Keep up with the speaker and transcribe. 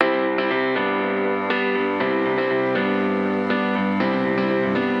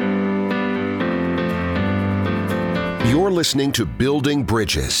You're listening to Building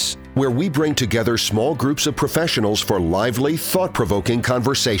Bridges, where we bring together small groups of professionals for lively, thought-provoking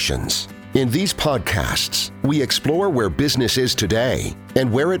conversations. In these podcasts, we explore where business is today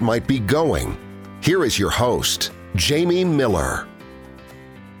and where it might be going. Here is your host, Jamie Miller.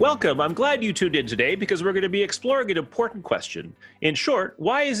 Welcome. I'm glad you tuned in today because we're going to be exploring an important question. In short,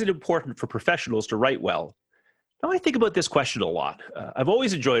 why is it important for professionals to write well? Now, I think about this question a lot. I've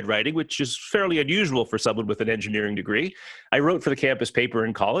always enjoyed writing, which is fairly unusual for someone with an engineering degree. I wrote for the campus paper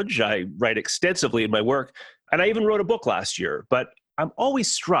in college. I write extensively in my work, and I even wrote a book last year. But I'm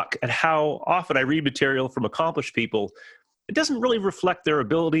always struck at how often I read material from accomplished people. It doesn't really reflect their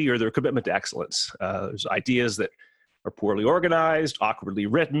ability or their commitment to excellence. There's ideas that are poorly organized, awkwardly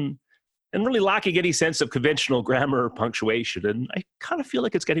written, and really lacking any sense of conventional grammar or punctuation. And I kind of feel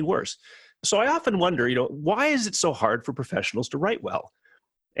like it's getting worse. So I often wonder, why is it so hard for professionals to write well?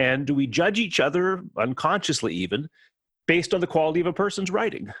 And do we judge each other, unconsciously even, based on the quality of a person's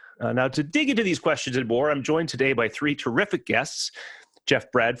writing? Now, to dig into these questions and more, I'm joined today by three terrific guests,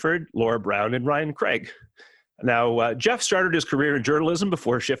 Jeff Bradford, Laura Brown, and Ryan Craig. Now, Jeff started his career in journalism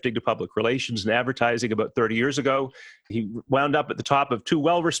before shifting to public relations and advertising about 30 years ago. He wound up at the top of two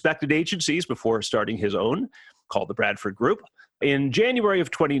well-respected agencies before starting his own, called the Bradford Group. In January of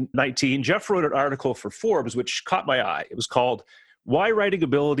 2019, Jeff wrote an article for Forbes, which caught my eye. It was called, "Why Writing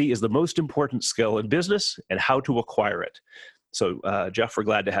Ability is the Most Important Skill in Business and How to Acquire It." So, Jeff, we're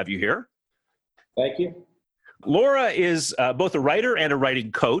glad to have you here. Thank you. Laura is both a writer and a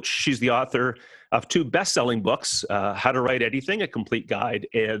writing coach. She's the author of two best-selling books, How to Write Anything, A Complete Guide,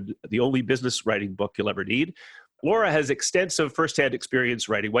 and The Only Business Writing Book You'll Ever Need. Laura has extensive firsthand experience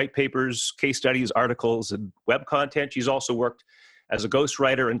writing white papers, case studies, articles, and web content. She's also worked as a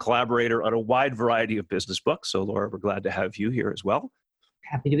ghostwriter and collaborator on a wide variety of business books. So, Laura, we're glad to have you here as well.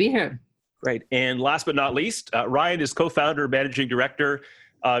 Happy to be here. Great. And last but not least, Ryan is co-founder and managing director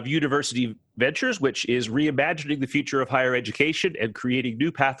of University Ventures, which is reimagining the future of higher education and creating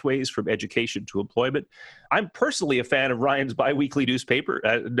new pathways from education to employment. I'm personally a fan of Ryan's biweekly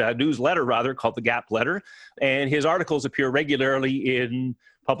newsletter called The Gap Letter, and his articles appear regularly in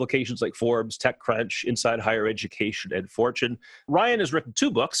publications like Forbes, TechCrunch, Inside Higher Education, and Fortune. Ryan has written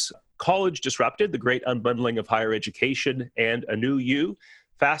two books, College Disrupted, The Great Unbundling of Higher Education, and A New You,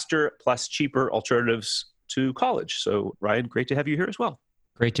 Faster plus Cheaper Alternatives to College. So, Ryan, great to have you here as well.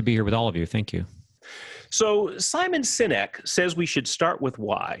 Great to be here with all of you. Thank you. So Simon Sinek says we should start with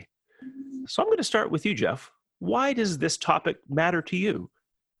why. So I'm going to start with you, Jeff. Why does this topic matter to you?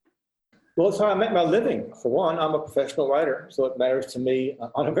 Well, it's how I make my living. For one, I'm a professional writer, so it matters to me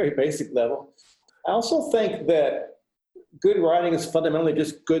on a very basic level. I also think that good writing is fundamentally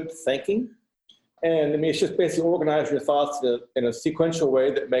just good thinking. And it's just basically organizing your thoughts in a sequential way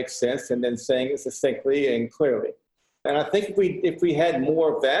that makes sense and then saying it succinctly and clearly. And I think if we had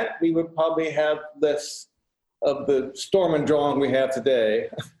more of that, we would probably have less of the storm and drang we have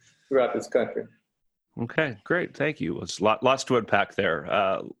today throughout this country. Okay, great. Thank you. It's lots to unpack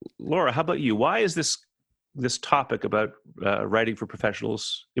there. Laura, how about you? Why is this topic about writing for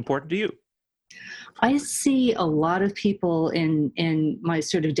professionals important to you? I see a lot of people in my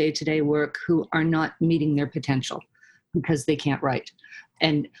sort of day-to-day work who are not meeting their potential because they can't write.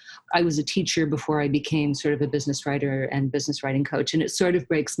 And I was a teacher before I became sort of a business writer and business writing coach. And it sort of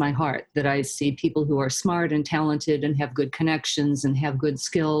breaks my heart that I see people who are smart and talented and have good connections and have good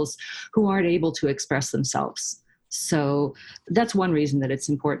skills who aren't able to express themselves. So that's one reason that it's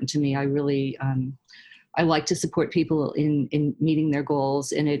important to me. I really, I like to support people in meeting their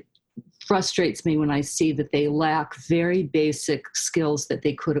goals. And it frustrates me when I see that they lack very basic skills that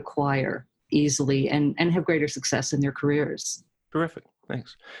they could acquire easily and have greater success in their careers. Terrific.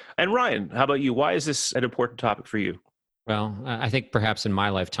 Thanks. And Ryan, how about you? Why is this an important topic for you? Well, I think perhaps in my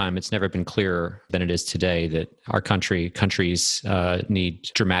lifetime, it's never been clearer than it is today that our countries need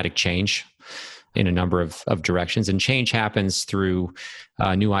dramatic change in a number of directions. And change happens through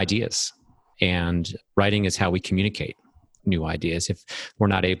new ideas. And writing is how we communicate new ideas. If we're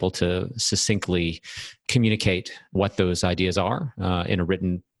not able to succinctly communicate what those ideas are in a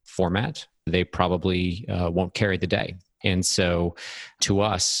written format, they probably won't carry the day. And so to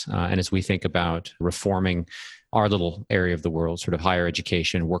us, and as we think about reforming our little area of the world, sort of higher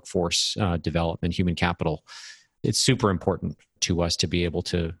education, workforce development, human capital, it's super important to us to be able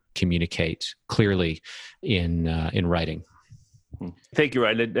to communicate clearly in writing. Thank you,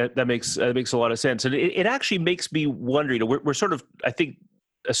 Ryan. That makes a lot of sense. And it actually makes me wonder, we're sort of, I think,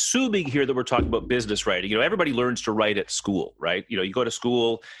 assuming here that we're talking about business writing. Everybody learns to write at school, right? You go to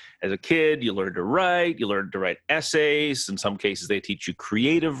school as a kid, you learn to write essays. In some cases, they teach you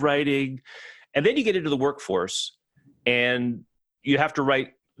creative writing. And then you get into the workforce and you have to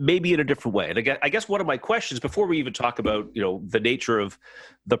write maybe in a different way. And I guess one of my questions before we even talk about, the nature of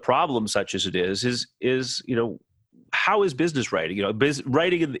the problem such as it is, how is business writing,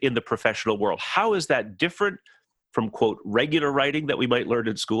 writing in the professional world, how is that different from, quote, regular writing that we might learn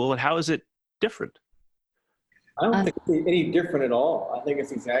in school? And how is it different? I don't think it's any different at all. I think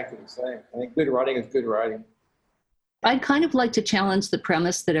it's exactly the same. I think good writing is good writing. I'd kind of like to challenge the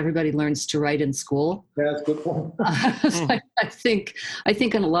premise that everybody learns to write in school. Yeah, that's a good point. I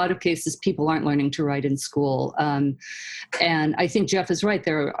think in a lot of cases, people aren't learning to write in school. And I think Jeff is right.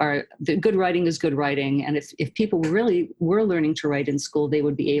 The good writing is good writing. And if people really were learning to write in school, they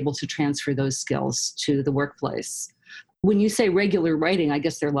would be able to transfer those skills to the workplace. When you say regular writing, I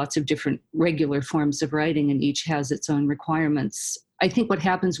guess there are lots of different regular forms of writing, and each has its own requirements. I think what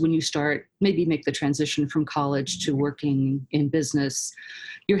happens when you maybe make the transition from college to working in business,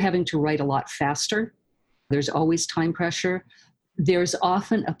 you're having to write a lot faster. There's always time pressure. There's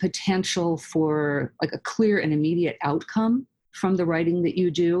often a potential for like a clear and immediate outcome from the writing that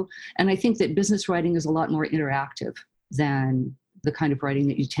you do. And I think that business writing is a lot more interactive than the kind of writing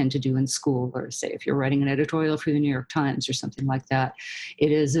that you tend to do in school, or say if you're writing an editorial for the New York Times or something like that.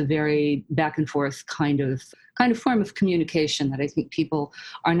 It is a very back and forth kind of form of communication that I think people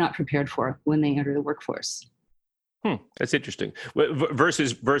are not prepared for when they enter the workforce. That's interesting.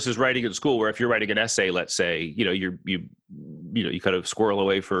 Versus writing in school, where if you're writing an essay, let's say, you kind of squirrel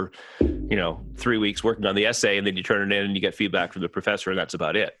away for 3 weeks working on the essay, and then you turn it in and you get feedback from the professor, and that's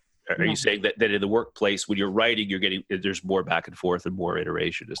about it. Are you saying that in the workplace, when you're writing, there's more back and forth and more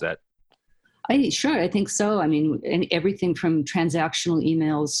iteration? Is that? Sure, I think so. I mean, and everything from transactional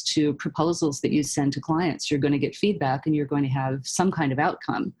emails to proposals that you send to clients, you're going to get feedback and you're going to have some kind of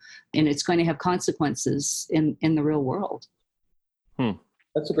outcome, and it's going to have consequences in the real world.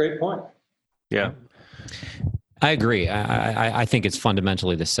 That's a great point. Yeah. I agree. I think it's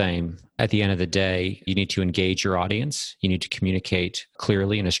fundamentally the same. At the end of the day, you need to engage your audience. You need to communicate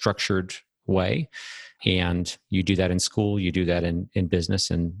clearly in a structured way. And you do that in school, you do that in business.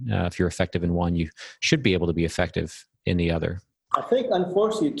 And if you're effective in one, you should be able to be effective in the other. I think,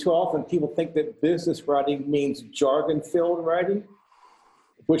 unfortunately, too often people think that business writing means jargon-filled writing,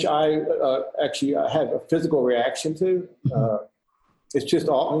 which I actually have a physical reaction to. It's just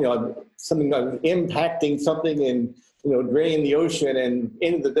all, something like impacting something and, draining the ocean and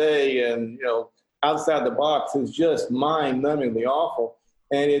end of the day and, outside the box is just mind-numbingly awful.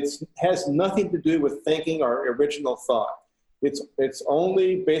 And it has nothing to do with thinking or original thought. It's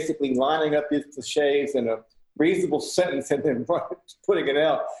only basically lining up these cliches in a reasonable sentence and then putting it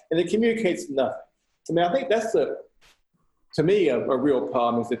out. And it communicates nothing. I mean, I think that's to me, a real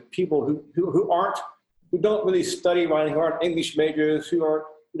problem is that people who don't really study writing, who aren't English majors, who aren't,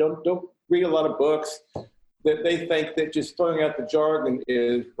 don't read a lot of books, that they think that just throwing out the jargon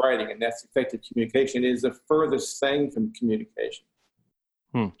is writing, and that's effective communication. It is the furthest thing from communication.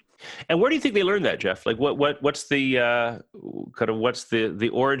 And where do you think they learned that, Jeff? Like, what's the what's the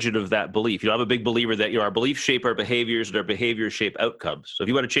origin of that belief? I'm a big believer that our beliefs shape our behaviors, and our behaviors shape outcomes. So if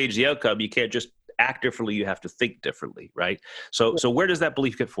you want to change the outcome, you can't just act differently; you have to think differently, right? So where does that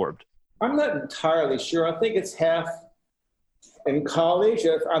belief get formed? I'm not entirely sure. I think it's half in college.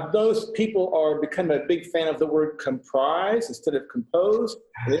 Those people are becoming a big fan of the word comprise instead of compose.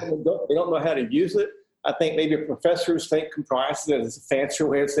 They don't know how to use it. I think maybe professors think comprise is a fancier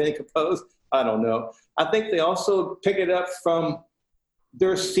way of saying compose. I don't know. I think they also pick it up from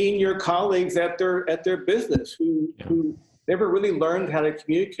their senior colleagues at their business who never really learned how to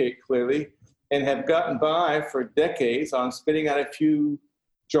communicate clearly and have gotten by for decades on spitting out a few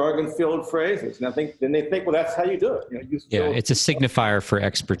jargon-filled phrases. And I think then they think, well, that's how you do it. It's a signifier for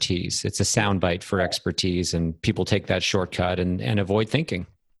expertise. It's a soundbite for expertise, and people take that shortcut and avoid thinking.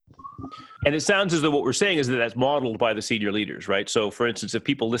 And it sounds as though what we're saying is that that's modeled by the senior leaders, right? So, for instance, if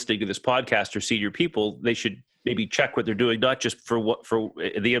people listening to this podcast are senior people, they should maybe check what they're doing, not just for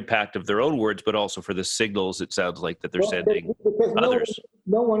the impact of their own words, but also for the signals it sounds like that they're sending others.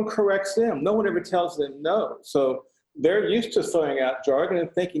 No one corrects them. No one ever tells them no. So they're used to throwing out jargon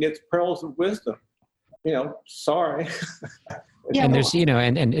and thinking it's pearls of wisdom. Sorry. Yeah, and there's,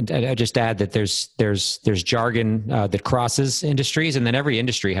 and I just add that there's jargon that crosses industries, and then every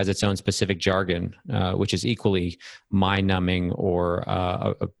industry has its own specific jargon, which is equally mind-numbing or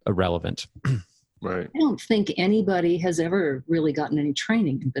irrelevant. Right. I don't think anybody has ever really gotten any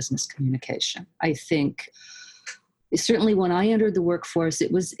training in business communication. I think certainly when I entered the workforce,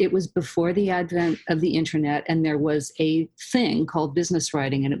 it was before the advent of the internet, and there was a thing called business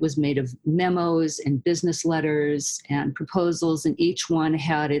writing, and it was made of memos and business letters and proposals, and each one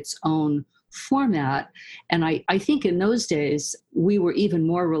had its own format. And I think in those days, we were even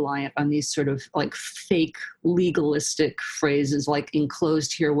more reliant on these sort of like fake legalistic phrases like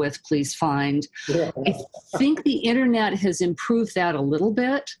enclosed herewith, please find. Yeah. I think the internet has improved that a little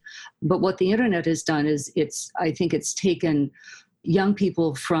bit, but what the internet has done is I think it's taken young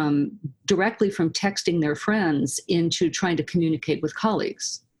people directly from texting their friends into trying to communicate with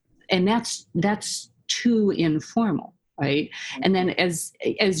colleagues. And that's too informal. Right. And then as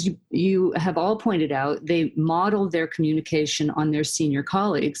you have all pointed out, they model their communication on their senior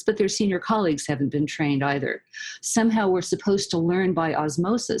colleagues, but their senior colleagues haven't been trained either. Somehow we're supposed to learn by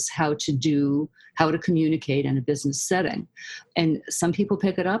osmosis how to communicate in a business setting. And some people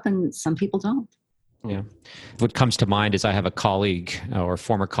pick it up and some people don't. Yeah. What comes to mind is I have a colleague or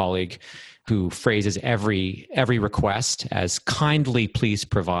former colleague who phrases every request as kindly please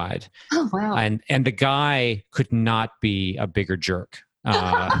provide. Oh, wow. And the guy could not be a bigger jerk.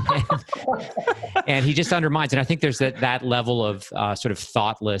 And he just undermines. And I think there's that level of sort of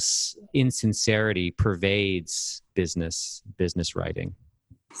thoughtless insincerity pervades business writing.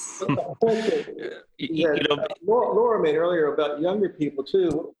 Laura made earlier about younger people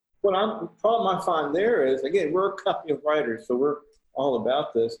too. Problem I find there is, again, we're a company of writers, so we're all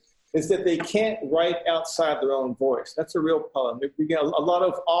about this, is that they can't write outside their own voice. That's a real problem. We get a lot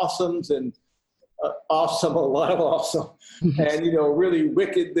of awesomes and a lot of awesome, and, really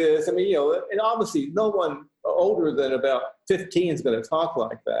wicked this. I mean, and obviously no one older than about 15 is going to talk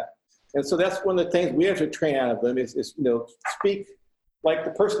like that. And so that's one of the things we have to train out of them is speak like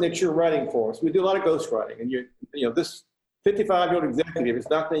the person that you're writing for. So we do a lot of ghostwriting, and this 55-year-old executive is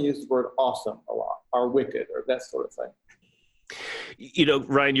not going to use the word awesome a lot, or wicked, or that sort of thing.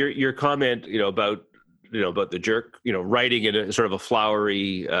 Ryan, your comment, about the jerk, writing in a sort of a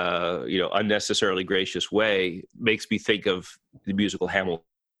flowery, unnecessarily gracious way makes me think of the musical Hamilton,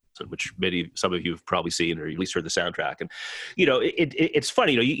 which some of you have probably seen or at least heard the soundtrack. And, it's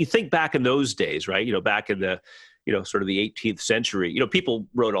funny, you think back in those days, right? Back in the, sort of the 18th century, people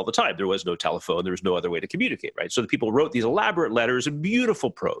wrote all the time. There was no telephone. There was no other way to communicate, right? So the people wrote these elaborate letters and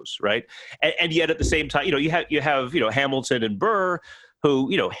beautiful prose, right? And yet at the same time, you have Hamilton and Burr who,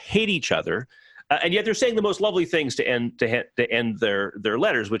 hate each other. And yet they're saying the most lovely things to end their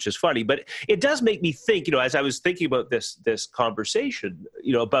letters, which is funny. But it does make me think, as I was thinking about this conversation,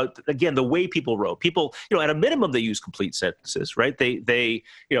 about, again, the way people wrote. People, at a minimum, they use complete sentences, right? They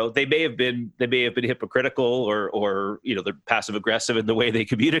may have been hypocritical or they're passive aggressive in the way they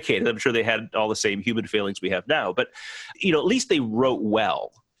communicated. I'm sure they had all the same human feelings we have now. But at least they wrote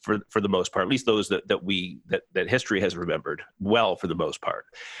well. For the most part, at least those that history has remembered well for the most part,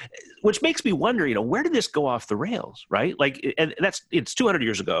 which makes me wonder, where did this go off the rails, right? And it's 200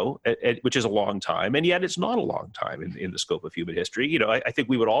 years ago, which is a long time, and yet it's not a long time in the scope of human history. I think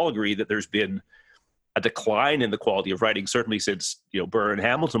we would all agree that there's been a decline in the quality of writing, certainly since Burr and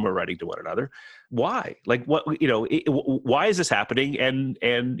Hamilton were writing to one another. Why? Why is this happening? And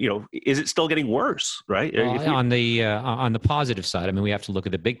is it still getting worse? Right? On the positive side, I mean, we have to look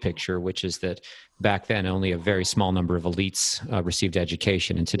at the big picture, which is that back then only a very small number of elites received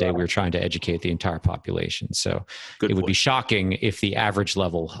education, and today we're trying to educate the entire population. So it would be shocking if the average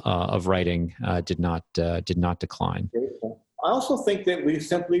level of writing did not decline. I also think that we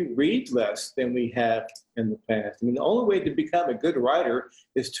simply read less than we have in the past. I mean, the only way to become a good writer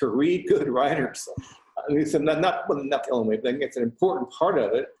is to read good writers. I mean, so not the only way, but I think it's an important part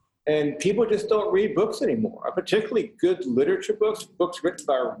of it. And people just don't read books anymore, particularly good literature books written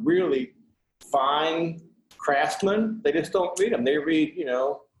by really fine craftsmen. They just don't read them. They read,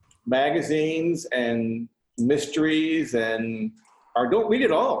 magazines and mysteries or don't read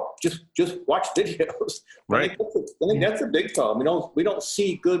it all. Just watch videos. Right. I think that's a big problem. We don't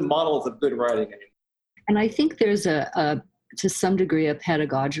see good models of good writing anymore. And I think there's to some degree a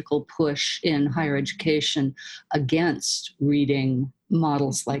pedagogical push in higher education against reading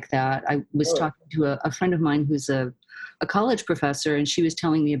models like that. I was talking to a friend of mine who's a college professor, and she was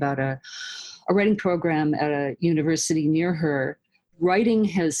telling me about a writing program at a university near her. Writing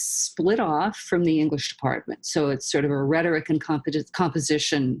has split off from the English department. So it's sort of a rhetoric and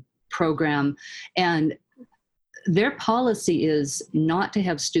composition program. And their policy is not to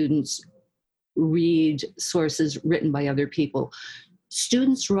have students read sources written by other people.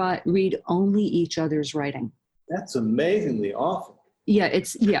 Students read only each other's writing. That's amazingly awful. Yeah,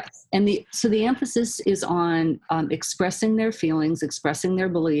 and the emphasis is on expressing their feelings, expressing their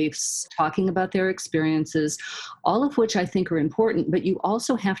beliefs, talking about their experiences, all of which I think are important. But you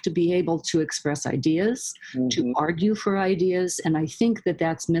also have to be able to express ideas, to argue for ideas, and I think that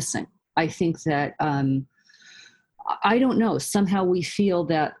that's missing. I think that I don't know. Somehow we feel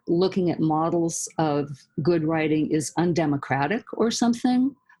that looking at models of good writing is undemocratic or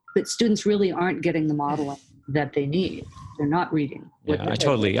something, but students really aren't getting the modeling that they need. They're not reading. Yeah, I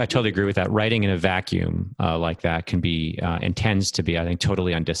totally agree with that. Writing in a vacuum like that can be and tends to be, I think,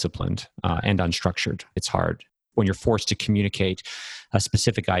 totally undisciplined and unstructured. It's hard when you're forced to communicate a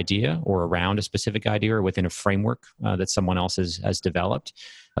specific idea or around a specific idea or within a framework that someone else has developed.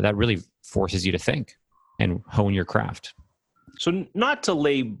 That really forces you to think and hone your craft. So not to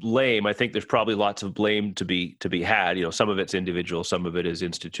lay blame, I think there's probably lots of blame to be had. Some of it's individual, some of it is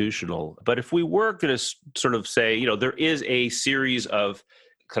institutional. But if we were going to sort of say, there is a series of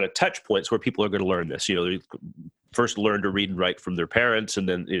kind of touch points where people are going to learn this. They first learn to read and write from their parents, and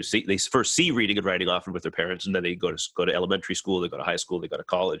then they first see reading and writing often with their parents, and then they go to elementary school, they go to high school, they go to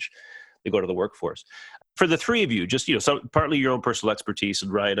college, they go to the workforce. For the three of you, just partly your own personal expertise,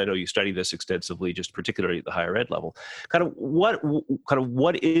 and Ryan, I know you study this extensively, just particularly at the higher ed level. What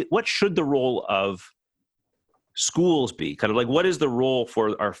should the role of schools be? What is the role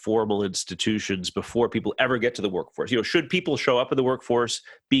for our formal institutions before people ever get to the workforce? Should people show up in the workforce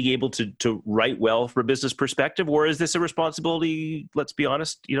being able to write well from a business perspective, or is this a responsibility? Let's be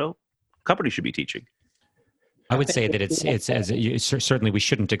honest, companies should be teaching. I would say that certainly we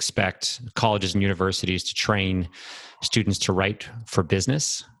shouldn't expect colleges and universities to train students to write for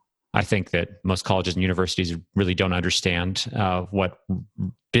business. I think that most colleges and universities really don't understand what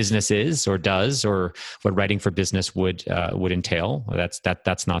business is or does, or what writing for business would entail.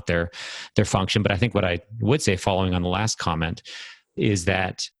 That's not their function. But I think what I would say, following on the last comment, is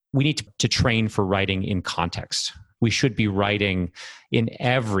that we need to train for writing in context. We should be writing in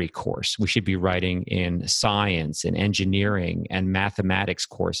every course. We should be writing in science and engineering and mathematics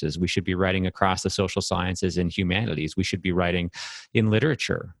courses. We should be writing across the social sciences and humanities. We should be writing in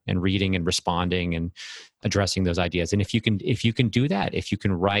literature and reading and responding and addressing those ideas. And if you can do that, if you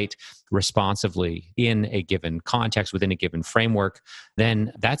can write responsively in a given context, within a given framework,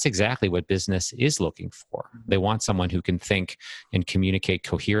 then that's exactly what business is looking for. They want someone who can think and communicate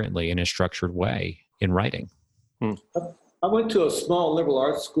coherently in a structured way in writing. I went to a small liberal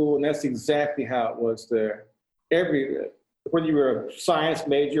arts school, and that's exactly how it was there. Whether you were a science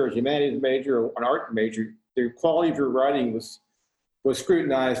major, a humanities major, or an art major, the quality of your writing was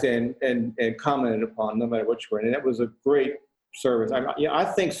scrutinized and commented upon, no matter what you were in. And that was a great service. I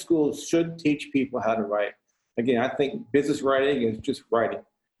think schools should teach people how to write. Again, I think business writing is just writing.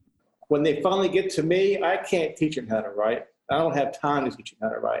 When they finally get to me, I can't teach them how to write. I don't have time to teach them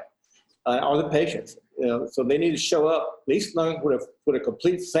how to write, or the patience. So they need to show up, at least knowing what a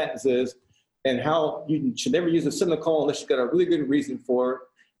complete sentence is, and how you should never use a semicolon unless you've got a really good reason for it.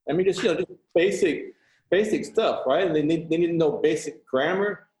 I mean, just basic stuff, right? And they need to know basic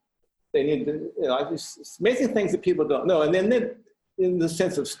grammar. They need to, it's amazing things that people don't know. And then in the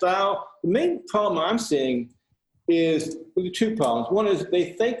sense of style, the main problem I'm seeing is two problems. One is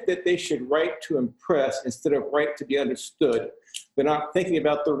they think that they should write to impress instead of write to be understood. They're not thinking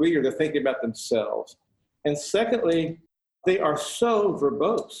about the reader, they're thinking about themselves. And secondly, they are so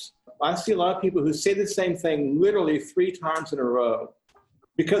verbose. I see a lot of people who say the same thing literally 3 times in a row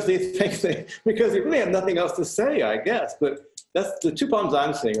because they really have nothing else to say, I guess. But that's the two problems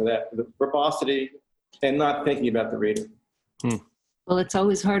I'm seeing, that the verbosity and not thinking about the reader. Well, it's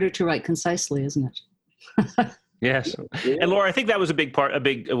always harder to write concisely, isn't it? Yes. And Laura, I think that was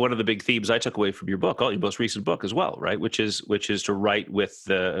one of the big themes I took away from your book, your most recent book as well, right? Which is to write with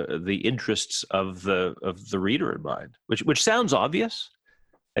the interests of the reader in mind, which sounds obvious,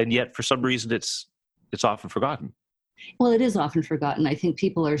 and yet for some reason it's often forgotten. Well, it is often forgotten. I think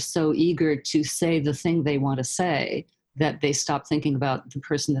people are so eager to say the thing they want to say that they stop thinking about the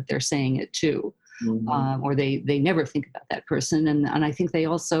person that they're saying it to. Mm-hmm. Or they never think about that person. And I think they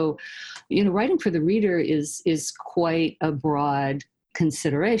also, writing for the reader is quite a broad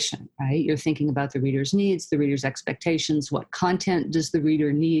consideration, right? You're thinking about the reader's needs, the reader's expectations, what content does the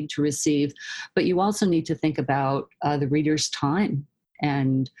reader need to receive, but you also need to think about the reader's time.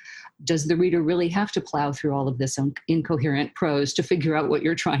 And does the reader really have to plow through all of this incoherent prose to figure out what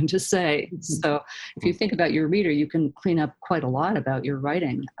you're trying to say? So if you think about your reader, you can clean up quite a lot about your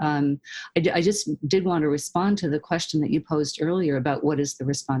writing. I just did want to respond to the question that you posed earlier about what is the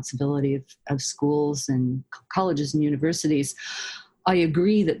responsibility of schools and colleges and universities. I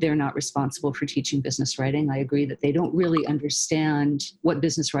agree that they're not responsible for teaching business writing. I agree that they don't really understand what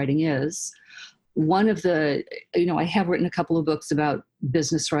business writing is. One of the, I have written a couple of books about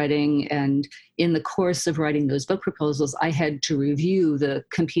business writing, and in the course of writing those book proposals, I had to review the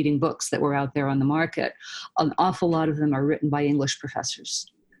competing books that were out there on the market. An awful lot of them are written by English professors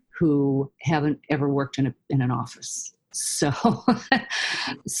who haven't ever worked in an office. So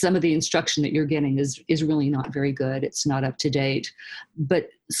some of the instruction that you're getting is really not very good. It's not up to date. But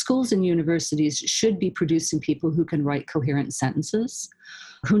schools and universities should be producing people who can write coherent sentences,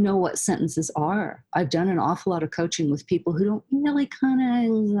 who know what sentences are. I've done an awful lot of coaching with people who don't really kind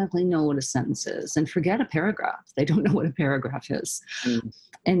of exactly know what a sentence is, and forget a paragraph. They don't know what a paragraph is. Mm.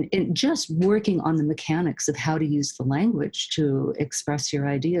 And just working on the mechanics of how to use the language to express your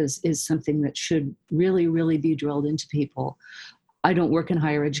ideas is something that should really, really be drilled into people. I don't work in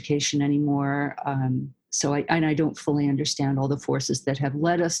higher education anymore, so I don't fully understand all the forces that have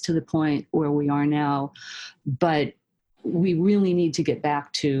led us to the point where we are now, but we really need to get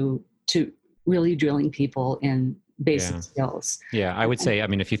back to really drilling people in basic skills. Yeah, I would say, I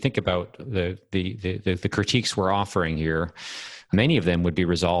mean, if you think about the critiques we're offering here, many of them would be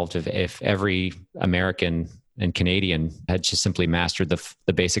resolved if every American and Canadian had just simply mastered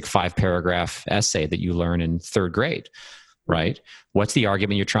the basic 5-paragraph essay that you learn in 3rd grade, right? What's the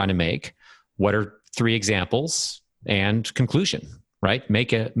argument you're trying to make? What are 3 examples and conclusion, right?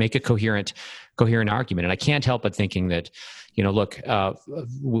 Make a coherent argument. And I can't help but thinking that, look,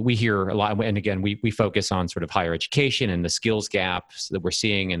 we hear a lot, and again, we focus on sort of higher education and the skills gaps that we're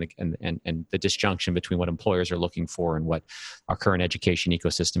seeing, and the disjunction between what employers are looking for and what our current education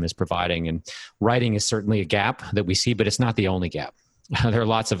ecosystem is providing. And writing is certainly a gap that we see, but it's not the only gap. There are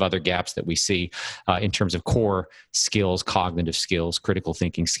lots of other gaps that we see in terms of core skills, cognitive skills, critical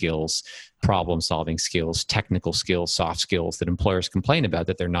thinking skills, problem-solving skills, technical skills, soft skills that employers complain about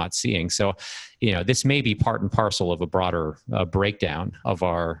that they're not seeing. So, this may be part and parcel of a broader breakdown of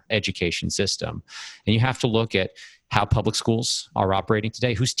our education system. And you have to look at how public schools are operating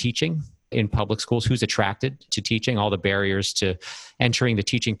today, who's teaching in public schools, who's attracted to teaching, all the barriers to entering the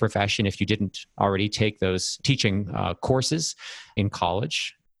teaching profession if you didn't already take those teaching courses in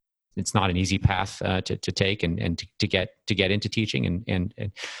college. It's not an easy path to take and to get into teaching. And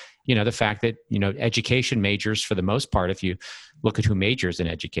the fact that, education majors, for the most part, if you look at who majors in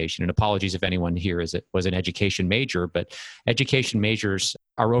education, and apologies if anyone here was an education major, but education majors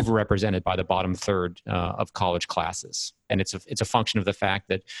are overrepresented by the bottom third of college classes. And it's a function of the fact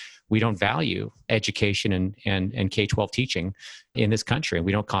that we don't value education and K-12 teaching in this country, and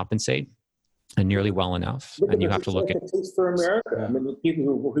we don't compensate nearly well enough. And you have to look at for America. I mean, the people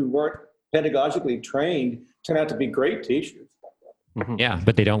who weren't pedagogically trained turn out to be great teachers. Mm-hmm. Yeah,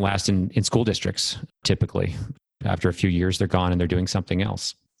 but they don't last in school districts typically. After a few years, they're gone and they're doing something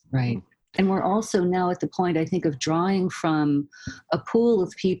else. Right. And we're also now at the point, I think, of drawing from a pool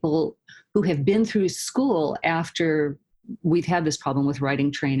of people who have been through school after we've had this problem with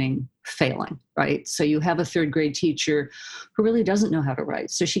writing training failing, right? So you have a 3rd grade teacher who really doesn't know how to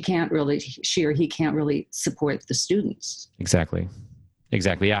write. So she or he can't really support the students. Exactly.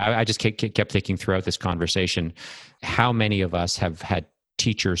 Yeah, I just kept thinking throughout this conversation, how many of us have had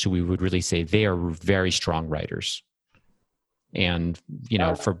teachers who we would really say they are very strong writers. And,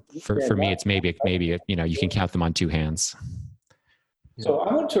 for me, it's maybe, you can count them on 2 hands. So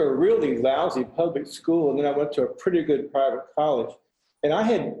I went to a really lousy public school, and then I went to a pretty good private college. And I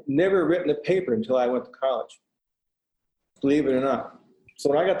had never written a paper until I went to college, believe it or not. So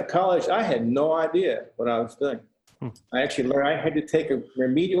when I got to college, I had no idea what I was doing. I actually learned I had to take a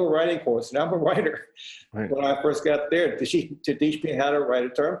remedial writing course, and I'm a writer. Right. When I first got there to teach me how to write a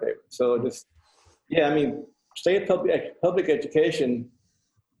term paper. So state public education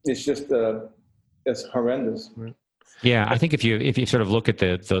is just it's horrendous. Right. Yeah, I think if you sort of look at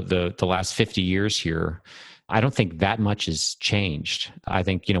the last 50 years here, I don't think that much has changed. I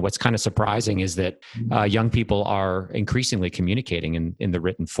think, what's kind of surprising is that young people are increasingly communicating in the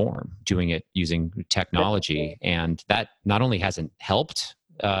written form, doing it using technology, and that not only hasn't helped,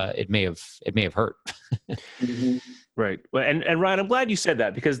 it may have hurt. Mm-hmm. Right. Well, and Ryan, I'm glad you said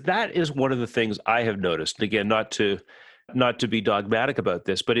that, because that is one of the things I have noticed. Again, not to be dogmatic about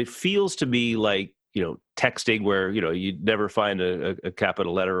this, but it feels to me like, texting where, you never find a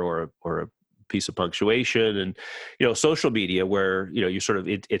capital letter or a piece of punctuation, and social media where you sort of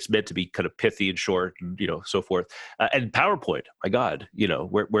it's meant to be kind of pithy and short, and so forth, and PowerPoint, my God,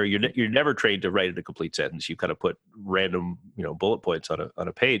 where you're never trained to write in a complete sentence. You kind of put random bullet points on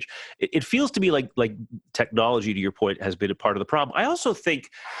a page. It feels to me like technology, to your point, has been a part of the problem. I also think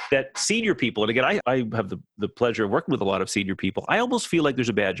that senior people, and again, I have the pleasure of working with a lot of senior people, I almost feel like there's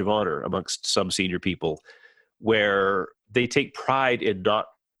a badge of honor amongst some senior people where they take pride in not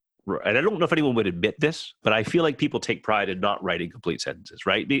and I don't know if anyone would admit this, but I feel like people take pride in not writing complete sentences,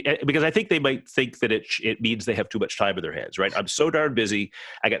 right? Because I think they might think that it means they have too much time in their hands, right? I'm so darn busy.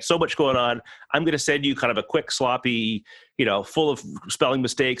 I got so much going on. I'm going to send you kind of a quick, sloppy, full of spelling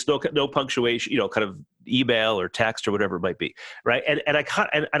mistakes, no punctuation, kind of email or text or whatever it might be, right? And I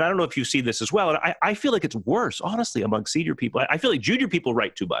don't know if you see this as well. And I feel like it's worse, honestly, among senior people. I feel like junior people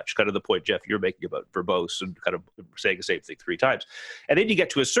write too much, kind of the point, Jeff, you're making about verbose and kind of saying the same thing 3 times. And then you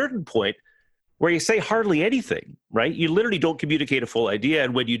get to a certain point where you say hardly anything, right? You literally don't communicate a full idea.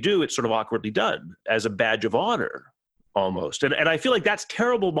 And when you do, it's sort of awkwardly done as a badge of honor almost. And I feel like that's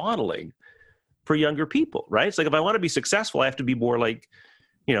terrible modeling for younger people, right? It's like, if I want to be successful, I have to be more like,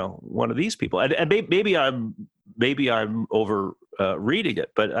 one of these people. And maybe I'm over reading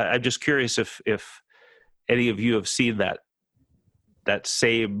it, but I'm just curious if any of you have seen that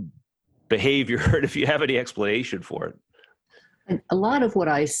same behavior, and if you have any explanation for it. And a lot of what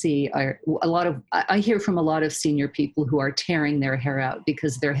I see I hear from a lot of senior people who are tearing their hair out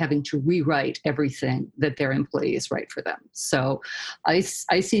because they're having to rewrite everything that their employees write for them. So I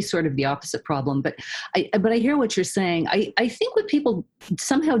see sort of the opposite problem, but I hear what you're saying. I think what people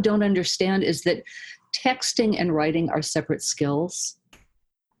somehow don't understand is that texting and writing are separate skills.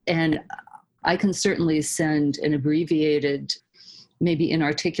 And I can certainly send an abbreviated, maybe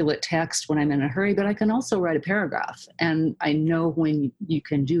inarticulate text when I'm in a hurry, but I can also write a paragraph. And I know when you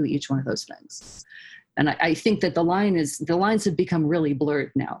can do each one of those things. And I think that the lines have become really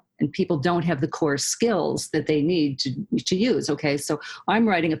blurred now, and people don't have the core skills that they need to use. Okay, so I'm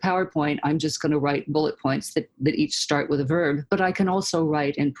writing a PowerPoint, I'm just going to write bullet points that each start with a verb, but I can also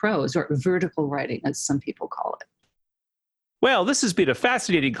write in prose, or vertical writing, as some people call it. Well, this has been a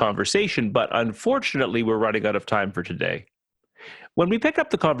fascinating conversation, but unfortunately, we're running out of time for today. When we pick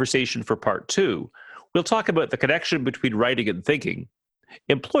up the conversation for part 2, we'll talk about the connection between writing and thinking,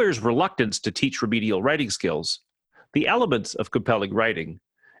 employers' reluctance to teach remedial writing skills, the elements of compelling writing,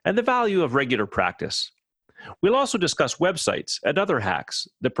 and the value of regular practice. We'll also discuss websites and other hacks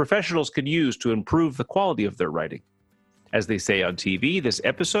that professionals can use to improve the quality of their writing. As they say on TV, this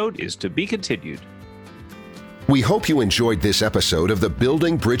episode is to be continued. We hope you enjoyed this episode of the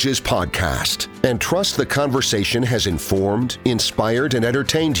Building Bridges podcast and trust the conversation has informed, inspired, and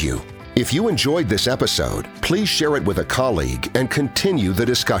entertained you. If you enjoyed this episode, please share it with a colleague and continue the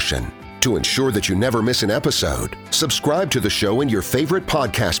discussion. To ensure that you never miss an episode, subscribe to the show in your favorite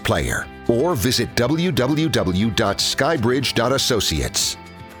podcast player or visit www.skybridge.associates.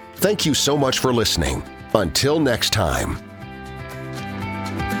 Thank you so much for listening. Until next time.